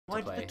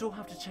Why did the door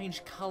have to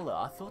change colour?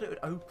 I thought it would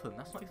open.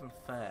 That's not even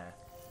fair.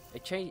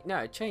 It changed. No,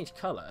 it changed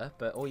colour,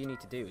 but all you need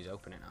to do is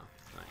open it now.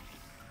 Right.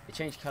 It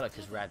changed colour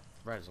because red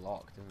is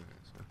locked, isn't it?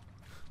 So.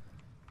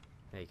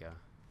 There you go.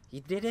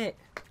 You did it.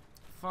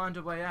 Find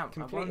a way out.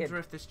 Completed. I wonder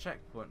if this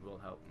checkpoint will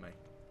help me.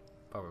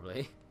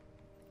 Probably.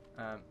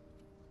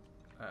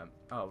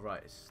 Oh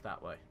right, it's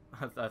that way.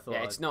 I thought.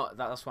 Yeah, it's not.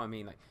 That's what I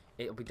mean. Like,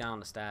 it'll be down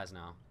the stairs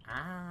now.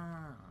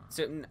 Ah.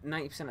 So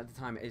 90% of the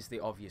time, it is the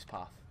obvious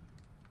path.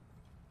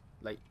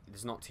 Like,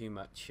 there's not too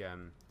much.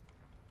 You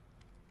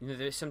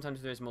know,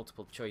 sometimes there's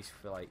multiple choice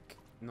for like,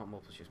 not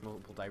multiple choice,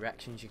 multiple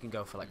directions you can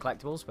go for like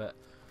collectibles, but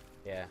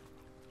yeah.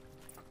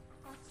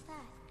 What's that?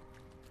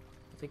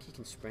 I think you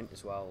can sprint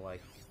as well,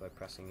 like by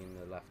pressing in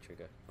the left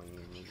trigger when you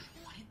need it.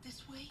 Want it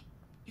this way?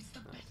 It's the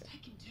best I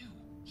can do.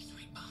 He's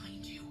right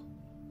behind you.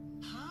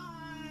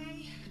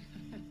 Hi!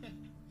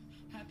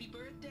 Happy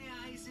birthday,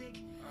 Isaac.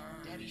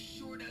 Daddy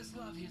sure does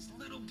love his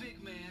little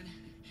big man.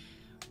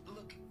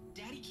 Look,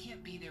 Daddy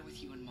can't be there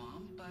with you and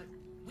Mom, but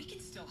we can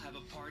still have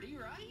a party,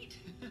 right?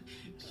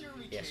 Sure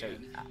we can. Yeah, so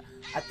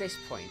at this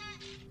point,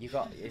 you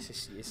got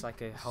it's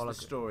like a The hologram.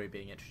 story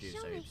being introduced.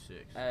 Show me.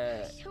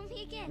 Show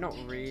me again. Not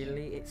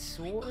really. It's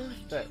sort of,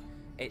 but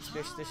it's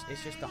just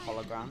a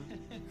hologram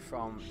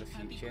from the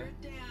future.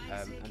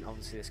 And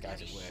obviously this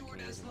guy's at work and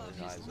he doesn't know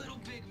his eyes.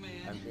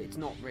 It's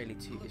not really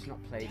it's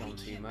not played on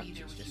too much.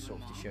 It's just sort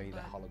of to show you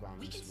that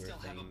holograms were a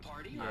thing.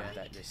 And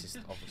that this is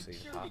obviously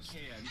the past.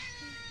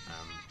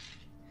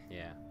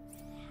 Yeah.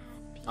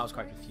 I was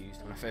quite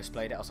confused when I first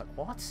played it. I was like,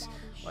 what?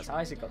 What's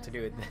Isaac got to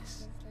do with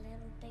this?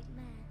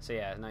 So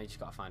yeah, now you just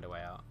got to find a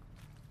way out.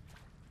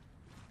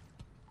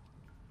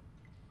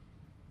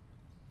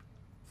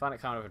 I find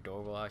it kind of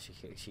adorable how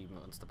she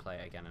wants to play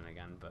it again and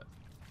again, but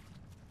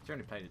She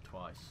only played it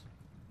twice.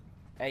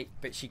 hey,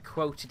 but she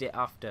quoted it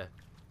after,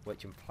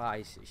 which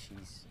implies that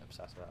she's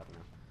obsessed with it. I don't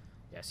know.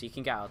 Yeah, so you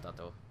can get out that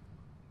door.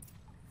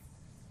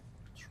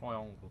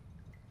 Triangle.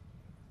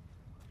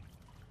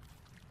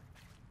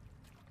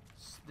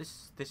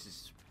 This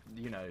is,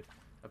 you know,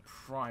 a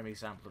prime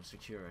example of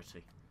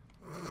security.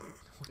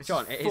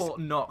 John, it is Fort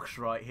Knox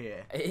right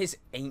here. it is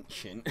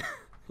ancient.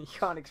 You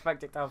can't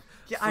expect it to have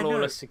I know,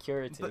 flawless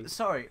security. But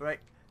sorry, right?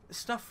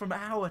 Stuff from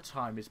our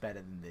time is better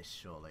than this,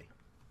 surely.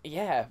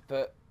 Yeah,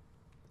 but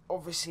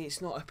obviously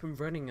it's not up and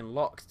running and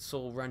locked. It's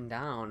all run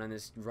down and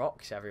there's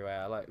rocks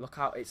everywhere. Like, look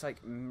how it's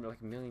like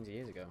millions of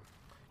years ago.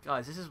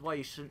 Guys, this is why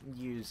you shouldn't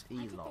use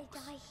Why did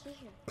e-locks. they die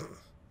here?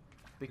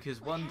 Because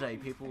one day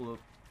people will...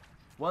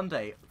 One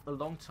day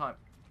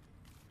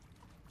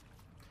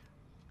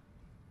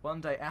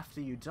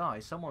after you die,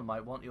 someone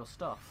might want your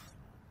stuff.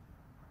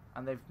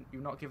 And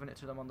you've not given it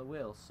to them on the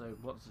wheel, so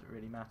what does it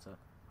really matter?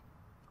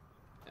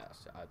 Yeah,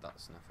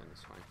 that's nothing.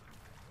 It's fine.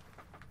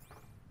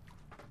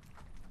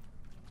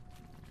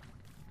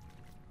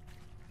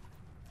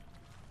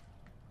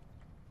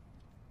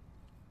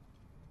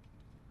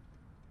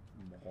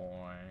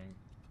 Boing.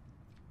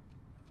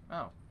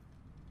 Oh.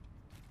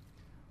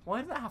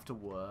 Why did that have to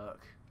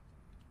work?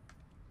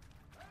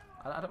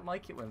 I don't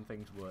like it when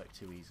things work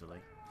too easily.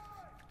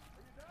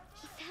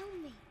 He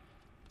found me.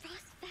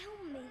 Ross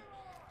found me.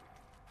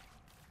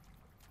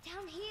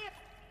 Down here.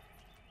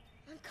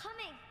 I'm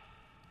coming.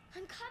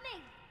 I'm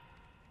coming.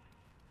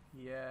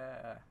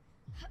 Yeah.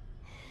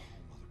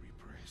 Mother be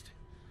praised.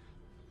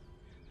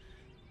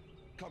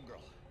 Come,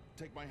 girl.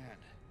 Take my hand.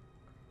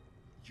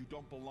 You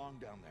don't belong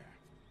down there.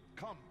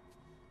 Come.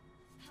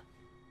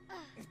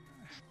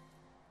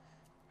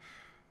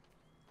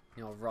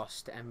 You know,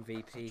 Ross to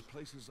MVP. Such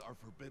places are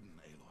forbidden,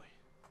 Aloy.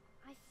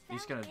 I found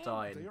He's gonna him.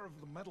 die They in are of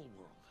the metal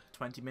world.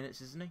 20 minutes,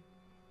 isn't he?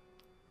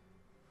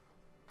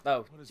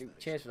 Oh, What is this?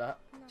 cheers for that.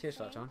 Cheers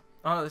for that, John.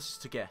 Oh, no, this is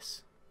to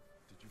guess.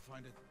 Did you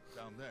find it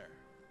down there?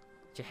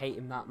 Do you hate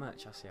him that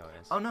much? I see how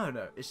it is. Oh,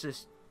 no, it's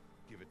just...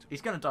 Give it to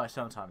He's gonna die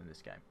sometime in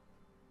this game.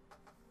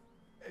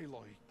 me.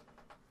 Aloy.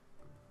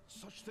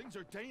 Such things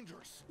are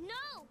dangerous.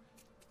 No.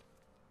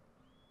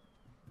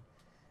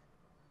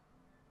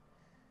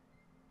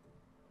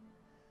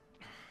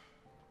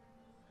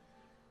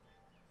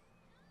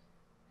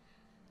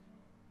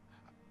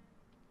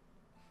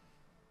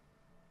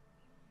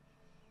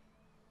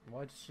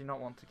 Why does she not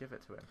want to give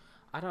it to him?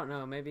 I don't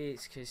know. Maybe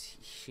it's because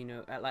she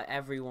know, like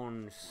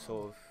everyone's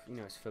sort of, you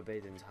know, it's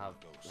forbidden to have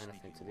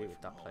anything to do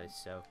with that place.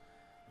 So,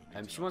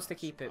 she wants to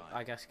keep it,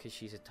 I guess, because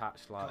she's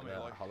attached to like the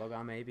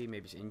hologram. Maybe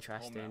it's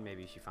interesting.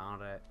 Maybe she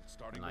found it.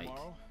 Starting Like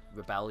tomorrow,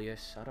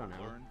 rebellious. I don't know.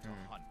 learn to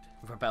hunt.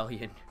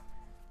 Rebellion.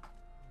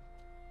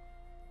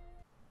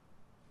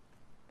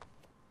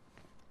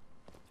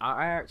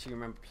 I actually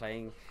remember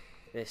playing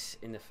this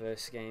in the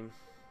first game.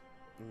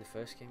 What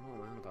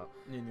am I on about?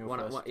 In your When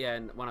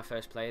first... when I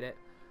first played it,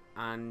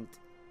 and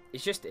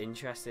it's just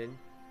interesting,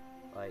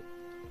 like,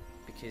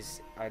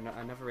 because I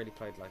never really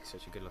played like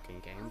such a good looking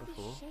game I'll be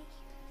before, shaped.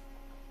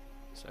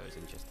 so it's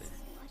interesting.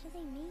 What do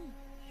they mean?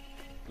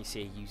 You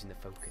see her using the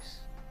focus.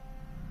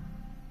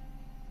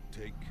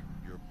 Take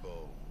your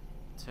bow.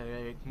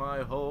 Take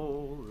my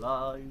whole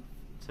life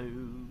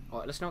to...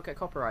 Alright, let's not get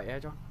copyright, yeah,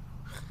 John?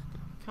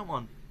 Come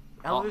on.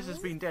 Elvis has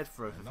been dead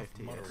for over Enough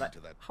 50 muddle years. into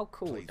that How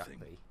cool would that plaything.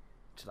 be?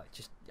 To like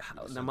just Make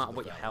no sense matter of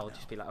what the you valley held, now.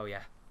 just be like, oh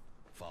yeah,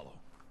 Follow.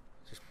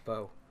 just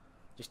bow,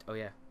 just oh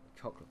yeah,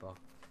 chocolate bar.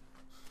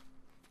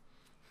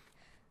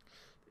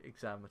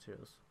 Exam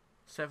materials.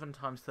 7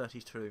 times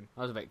 32.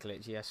 That was a bit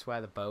glitchy. I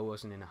swear the bow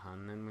wasn't in her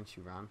hand then when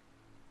she ran.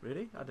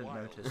 Really? I didn't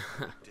Wild, notice.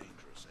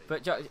 dangerous, eh?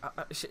 But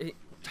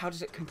how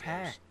does it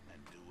compare?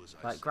 And do as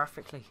I Like say.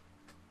 graphically?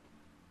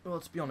 Well,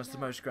 to be honest, the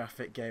most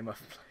graphic game I've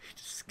played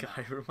is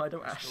Skyrim. I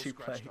don't You're actually still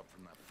play. scratched up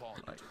from that fall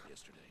you Like- took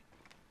yesterday.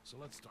 So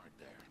let's start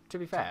there. To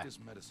be Take fair, this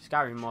medicine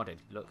Skyrim pouch. modded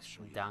I'll looks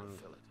show you how to dang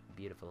fill it.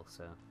 beautiful.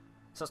 So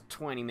that's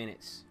 20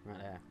 minutes right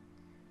there.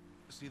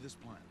 See this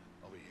plant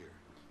over here?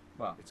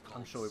 Well, It's I'm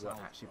called sure we weren't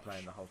South actually Rush.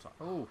 playing the whole time.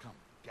 Oh, Come,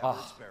 gather Oh,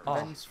 its berries. oh.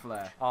 lens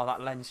flare. Oh,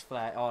 that lens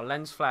flare. Oh,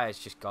 lens flare is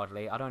just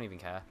godly. I don't even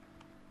care.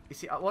 You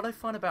see, what I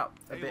find about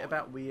a bit Aloy,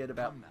 about weird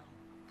about come now.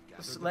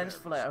 Gather the lens berries.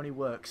 flare only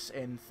works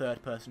in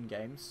third-person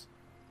games.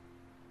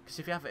 Because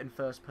if you have it in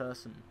first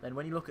person, then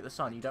when you look at the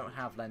sun, you don't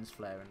have lens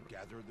flare. And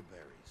Gather the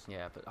berries.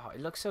 Yeah, but oh,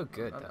 it looks so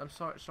good. I'm, though. I'm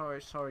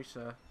sorry,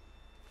 sir.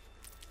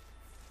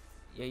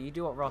 Yeah, you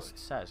do what Rust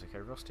says. Okay,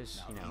 Rust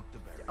is Now you know eat the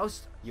berries. I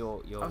was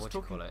your I was what do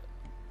you talking- call it?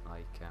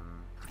 Like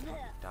not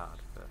your dad,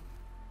 but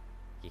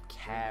your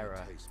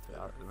carer. taste But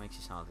better. it makes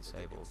you sound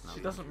disabled. She No. She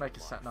doesn't make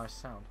a nice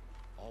sound.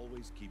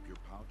 Always keep your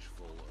pouch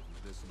full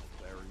of medicinal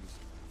berries,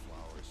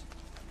 flowers,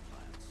 and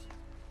plants.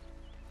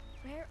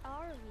 Where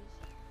are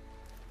we?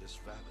 This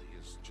valley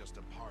is just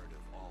a part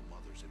of All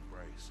Mother's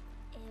embrace.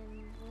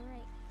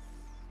 Embrace.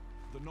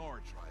 The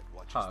Nora tribe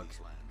watches Hug. these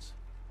lands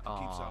and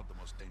keeps Aw. out the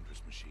most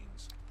dangerous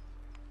machines.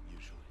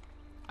 Usually.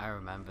 I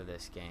remember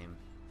this game.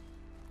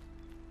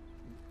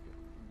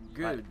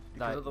 Good, because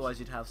like- otherwise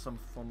you'd have some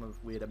form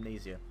of weird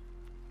amnesia.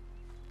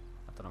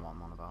 I don't know what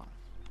I'm on about.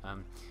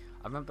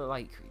 I remember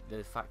like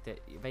the fact that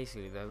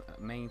basically the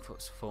main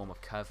form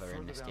of cover in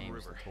Further this down game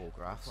is river, the tall you'll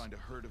grass. find a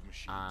herd of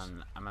machines.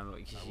 And I remember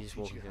because I will you're just teach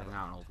walking you through how the to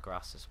now and all the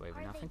grass is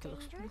waving. Are I they think it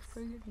looks dangerous?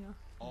 pretty good, yeah.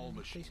 All Mm,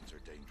 machines decent.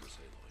 are dangerous,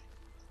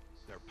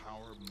 Aloy. Their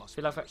power must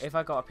I feel like if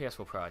I got a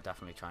PS4 Pro, I'd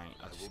definitely try and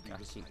I will be I'd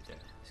beside keep you.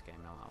 this game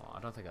no matter what. I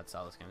don't think I'd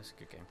sell this game. It's a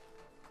good game.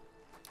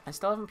 I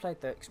still haven't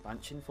played the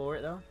expansion for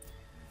it though.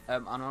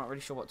 I'm not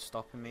really sure what's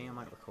stopping me. I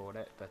might record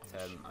it, but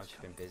I've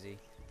just been busy.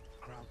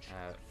 Crouch,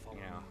 follow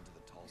You know, me into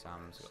the tall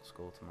exams, grass. got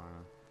school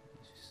tomorrow.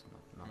 It's just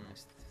not a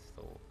nice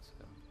thought.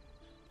 So.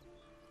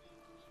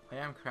 I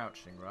am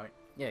crouching, right?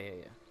 Yeah.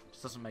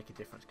 Just doesn't make a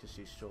difference because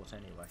she's short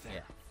anyway.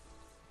 Yeah.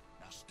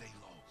 Now stay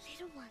low.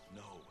 Little one.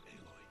 No,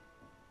 Aloy.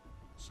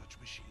 Such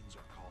machines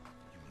are called.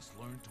 You must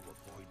learn to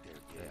avoid their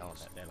gaze. They are.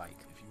 They're like.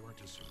 If you are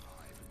to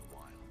survive in the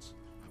wilds,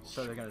 I will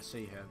So they're show going you. to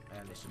see her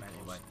and Listen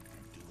listen close anyway,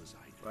 and do as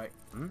I do. right?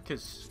 Hmm?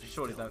 Because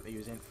surely don't they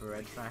use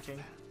infrared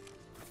tracking?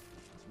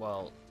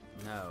 Well,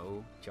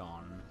 no,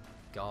 John.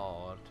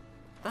 God.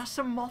 That's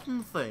a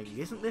modern thing,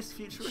 isn't this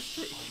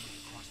futuristic?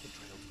 Across the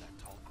trail to that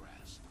tall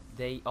grass.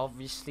 They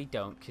obviously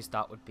don't, because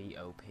that would be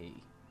OP.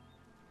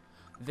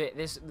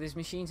 There's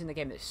machines in the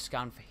game that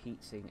scan for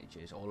heat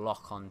signatures or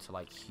lock onto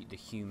like the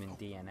human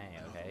DNA.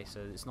 Okay,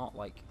 so it's not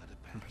like Let it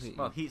pass. completely.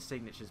 Well, heat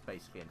signature's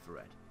basically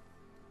infrared.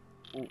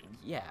 Well,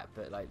 yeah,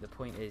 but like the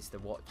point is the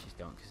watches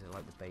don't because they're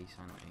like the base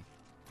anyway.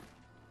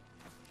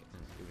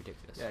 It's be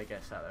ridiculous. Yeah, I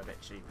guess that a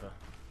bit cheaper.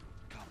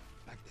 Come,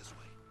 back this way.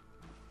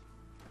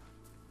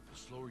 The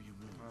slower you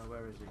move,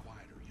 Where is the he?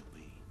 quieter you'll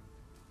be.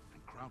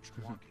 And crouched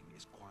walking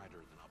is quieter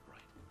than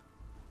upright.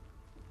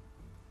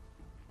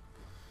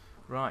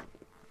 Right.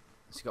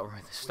 So you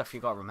got the stuff you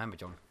got to remember,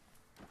 John.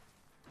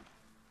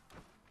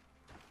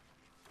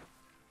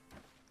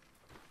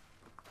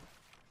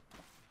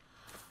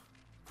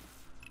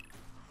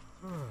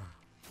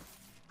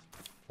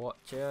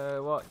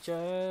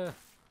 Watcher.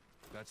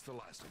 That's the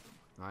last of them.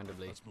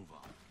 Randomly, Let's move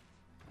on.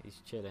 he's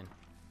chilling.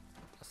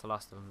 That's the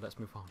last of them. Let's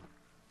move on.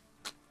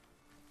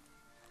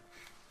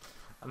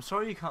 I'm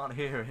sorry you can't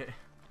hear it.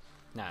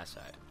 Nah, it's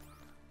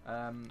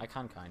alright. I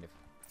can kind of.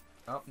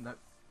 Oh, no.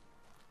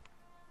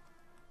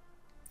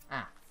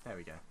 Ah, there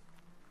we go.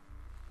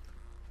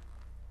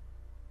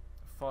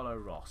 Follow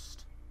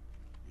Rost.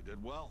 You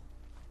did well.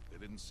 They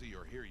didn't see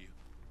or hear you.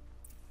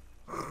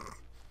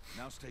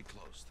 Now stay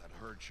close. That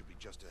herd should be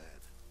just ahead.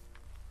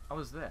 I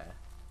was there.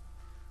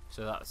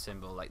 So that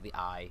symbol, like the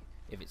eye,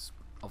 if it's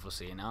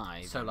obviously an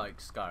eye. So then- like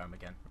Skyrim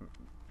again.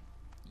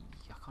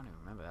 I can't even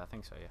remember. I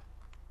think so, yeah.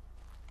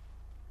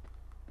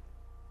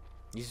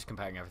 You're just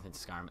comparing everything to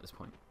Skyrim at this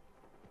point.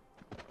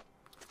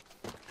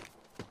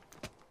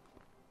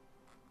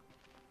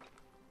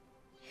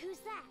 Who's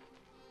that?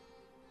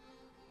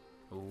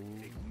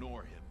 Ooh.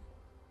 Ignore him.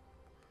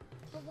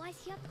 But why's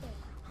he up there?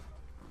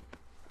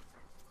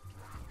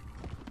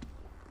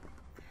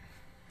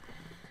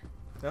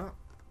 Oh,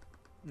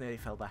 nearly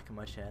fell back in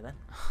my chair then.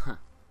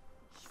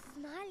 He's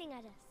smiling at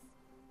us.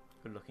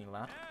 Good looking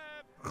lad.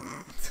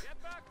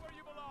 Get back where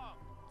you belong!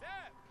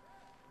 Dad!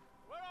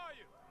 Where are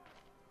you?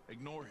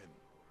 Ignore him.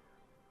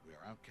 We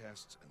are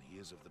outcasts and he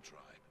is of the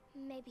tribe.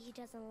 Maybe he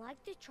doesn't like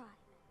the tribe.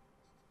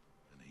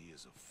 And he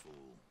is a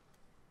fool.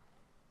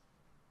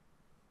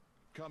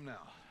 Come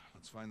now.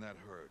 Let's find that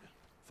herd.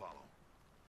 Follow.